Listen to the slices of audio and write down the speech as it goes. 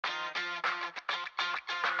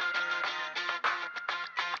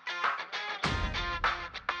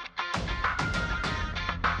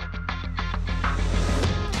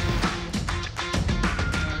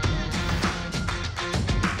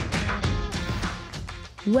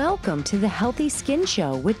Welcome to the Healthy Skin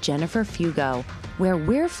Show with Jennifer Fugo, where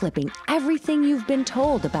we're flipping everything you've been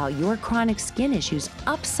told about your chronic skin issues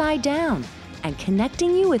upside down and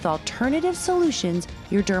connecting you with alternative solutions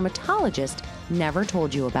your dermatologist never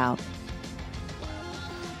told you about.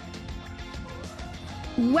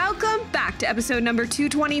 Welcome back to episode number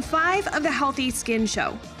 225 of the Healthy Skin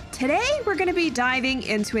Show. Today, we're going to be diving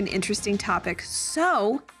into an interesting topic.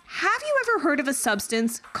 So, have you ever heard of a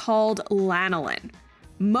substance called lanolin?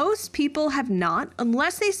 Most people have not,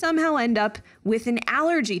 unless they somehow end up with an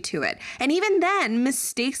allergy to it. And even then,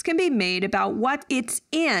 mistakes can be made about what it's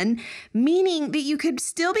in, meaning that you could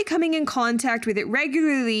still be coming in contact with it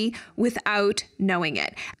regularly without knowing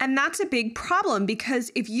it. And that's a big problem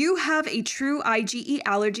because if you have a true IgE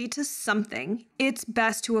allergy to something, it's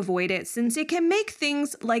best to avoid it since it can make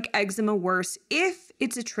things like eczema worse if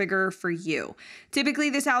it's a trigger for you. Typically,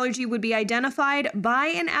 this allergy would be identified by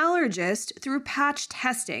an allergist through patch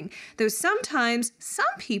testing, though sometimes some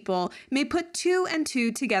people may put two and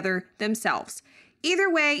two together themselves.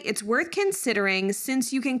 Either way, it's worth considering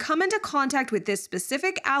since you can come into contact with this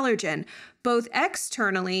specific allergen both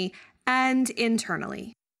externally and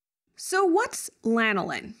internally. So what's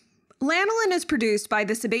lanolin? Lanolin is produced by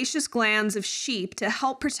the sebaceous glands of sheep to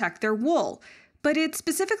help protect their wool, but it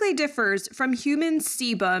specifically differs from human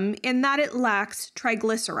sebum in that it lacks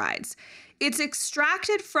triglycerides. It's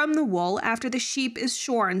extracted from the wool after the sheep is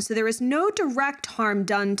shorn, so there is no direct harm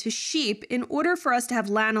done to sheep in order for us to have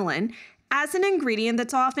lanolin as an ingredient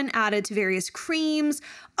that's often added to various creams,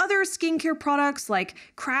 other skincare products like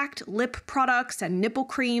cracked lip products and nipple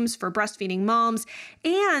creams for breastfeeding moms,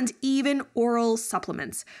 and even oral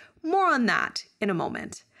supplements. More on that in a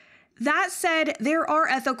moment. That said, there are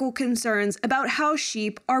ethical concerns about how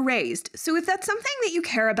sheep are raised. So if that's something that you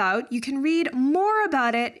care about, you can read more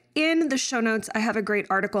about it in the show notes. I have a great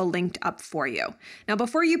article linked up for you. Now,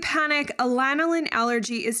 before you panic, a lanolin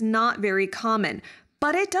allergy is not very common,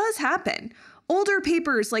 but it does happen. Older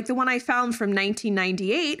papers like the one I found from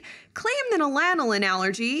 1998 claim that a lanolin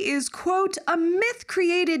allergy is, quote, a myth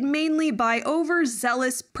created mainly by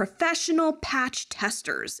overzealous professional patch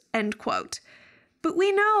testers, end quote. But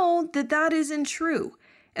we know that that isn't true.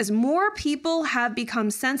 As more people have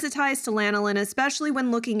become sensitized to lanolin, especially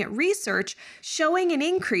when looking at research showing an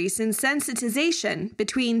increase in sensitization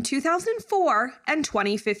between 2004 and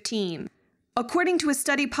 2015. According to a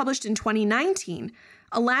study published in 2019,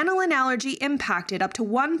 a lanolin allergy impacted up to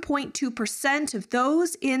 1.2% of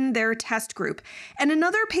those in their test group. And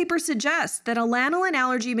another paper suggests that a lanolin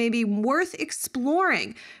allergy may be worth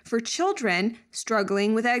exploring for children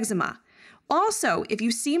struggling with eczema. Also, if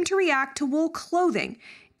you seem to react to wool clothing,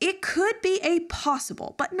 it could be a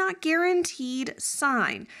possible, but not guaranteed,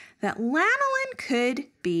 sign that lanolin could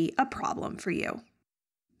be a problem for you.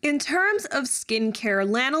 In terms of skincare,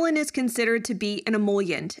 lanolin is considered to be an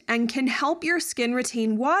emollient and can help your skin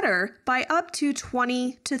retain water by up to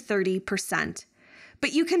 20 to 30%.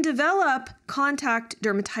 But you can develop contact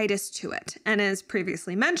dermatitis to it. And as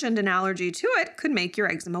previously mentioned, an allergy to it could make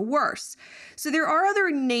your eczema worse. So there are other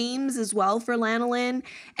names as well for lanolin,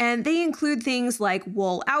 and they include things like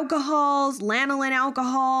wool alcohols, lanolin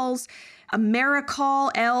alcohols, Americol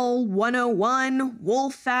L101, wool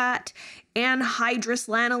fat, anhydrous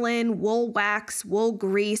lanolin, wool wax, wool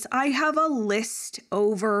grease. I have a list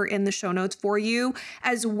over in the show notes for you,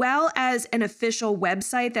 as well as an official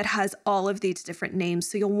website that has all of these different names.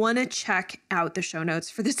 So you'll want to check out the show notes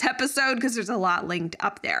for this episode because there's a lot linked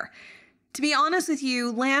up there. To be honest with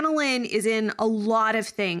you, lanolin is in a lot of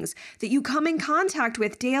things that you come in contact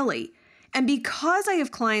with daily. And because I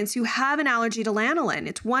have clients who have an allergy to lanolin,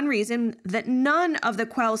 it's one reason that none of the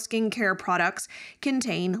Quell skincare products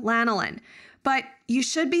contain lanolin. But you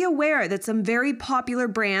should be aware that some very popular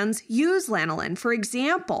brands use lanolin. For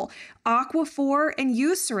example, Aquaphor and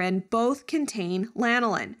Eucerin both contain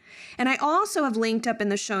lanolin. And I also have linked up in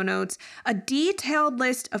the show notes a detailed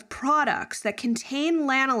list of products that contain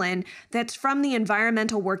lanolin that's from the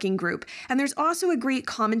Environmental Working Group. And there's also a great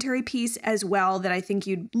commentary piece as well that I think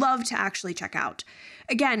you'd love to actually check out.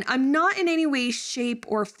 Again, I'm not in any way, shape,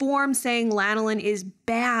 or form saying lanolin is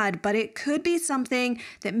bad, but it could be something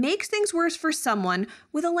that makes things worse for someone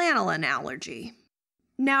with a lanolin allergy.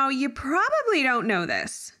 Now, you probably don't know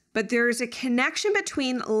this, but there's a connection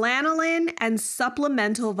between lanolin and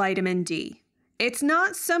supplemental vitamin D. It's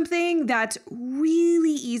not something that's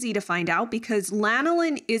really easy to find out because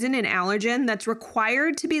lanolin isn't an allergen that's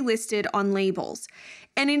required to be listed on labels.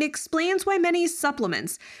 And it explains why many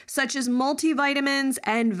supplements, such as multivitamins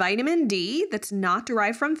and vitamin D that's not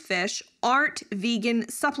derived from fish, aren't vegan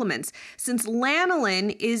supplements, since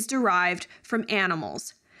lanolin is derived from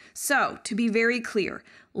animals. So, to be very clear,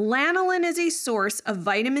 lanolin is a source of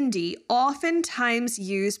vitamin D oftentimes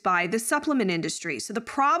used by the supplement industry. So the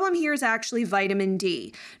problem here is actually vitamin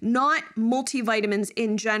D, not multivitamins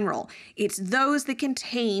in general. It's those that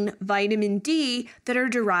contain vitamin D that are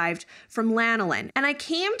derived from lanolin. And I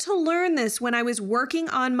came to learn this when I was working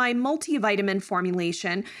on my multivitamin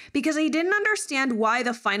formulation because I didn't understand why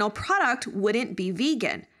the final product wouldn't be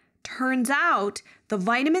vegan. Turns out the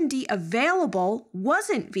vitamin D available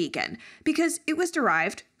wasn't vegan because it was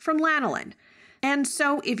derived from lanolin. And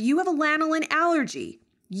so if you have a lanolin allergy,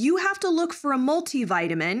 you have to look for a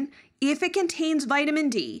multivitamin if it contains vitamin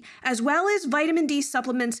D, as well as vitamin D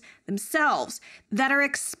supplements themselves that are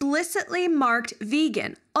explicitly marked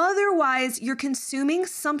vegan. Otherwise, you're consuming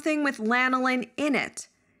something with lanolin in it.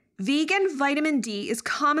 Vegan vitamin D is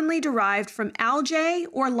commonly derived from algae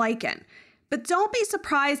or lichen. But don't be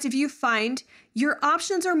surprised if you find your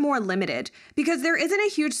options are more limited because there isn't a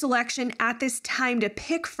huge selection at this time to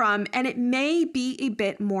pick from, and it may be a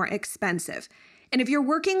bit more expensive. And if you're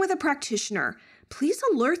working with a practitioner, please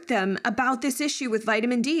alert them about this issue with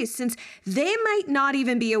vitamin D since they might not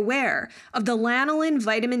even be aware of the lanolin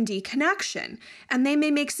vitamin D connection. And they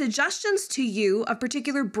may make suggestions to you of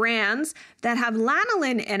particular brands that have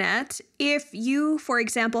lanolin in it if you, for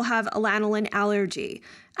example, have a lanolin allergy.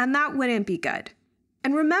 And that wouldn't be good.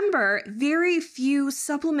 And remember, very few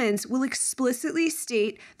supplements will explicitly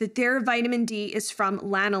state that their vitamin D is from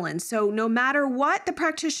lanolin. So no matter what the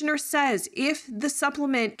practitioner says, if the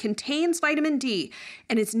supplement contains vitamin D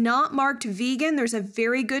and it's not marked vegan, there's a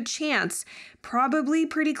very good chance, probably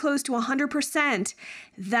pretty close to 100%,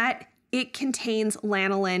 that it contains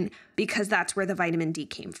lanolin because that's where the vitamin D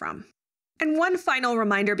came from. And one final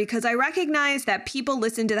reminder, because I recognize that people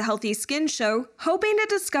listen to the Healthy Skin Show hoping to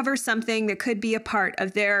discover something that could be a part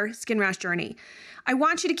of their skin rash journey. I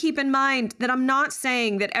want you to keep in mind that I'm not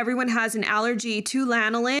saying that everyone has an allergy to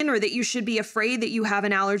lanolin or that you should be afraid that you have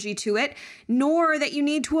an allergy to it, nor that you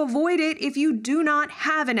need to avoid it if you do not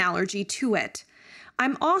have an allergy to it.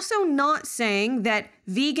 I'm also not saying that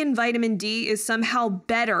vegan vitamin D is somehow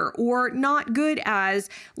better or not good as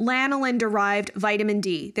lanolin-derived vitamin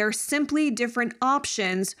D. They're simply different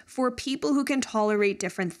options for people who can tolerate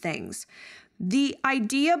different things. The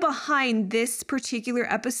idea behind this particular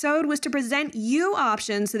episode was to present you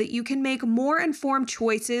options so that you can make more informed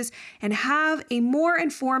choices and have a more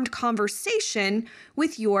informed conversation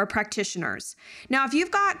with your practitioners. Now, if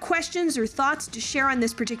you've got questions or thoughts to share on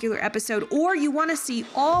this particular episode, or you want to see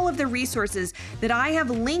all of the resources that I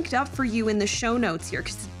have linked up for you in the show notes here,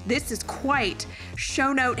 because this is quite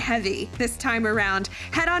show note heavy this time around,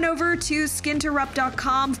 head on over to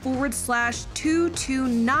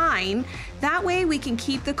skinterrupt.com/229. That way we can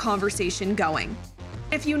keep the conversation going.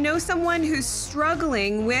 If you know someone who's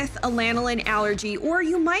struggling with a lanolin allergy, or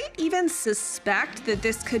you might even suspect that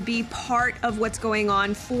this could be part of what's going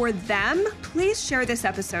on for them, please share this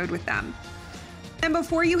episode with them. And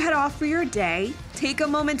before you head off for your day, take a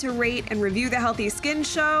moment to rate and review the Healthy Skin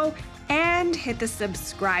Show and hit the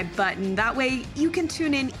subscribe button. That way you can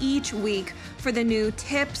tune in each week for the new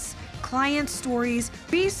tips, client stories,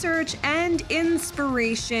 research, and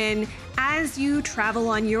inspiration as you travel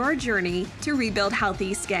on your journey to rebuild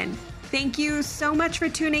healthy skin. Thank you so much for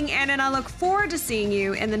tuning in, and I look forward to seeing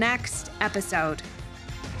you in the next episode.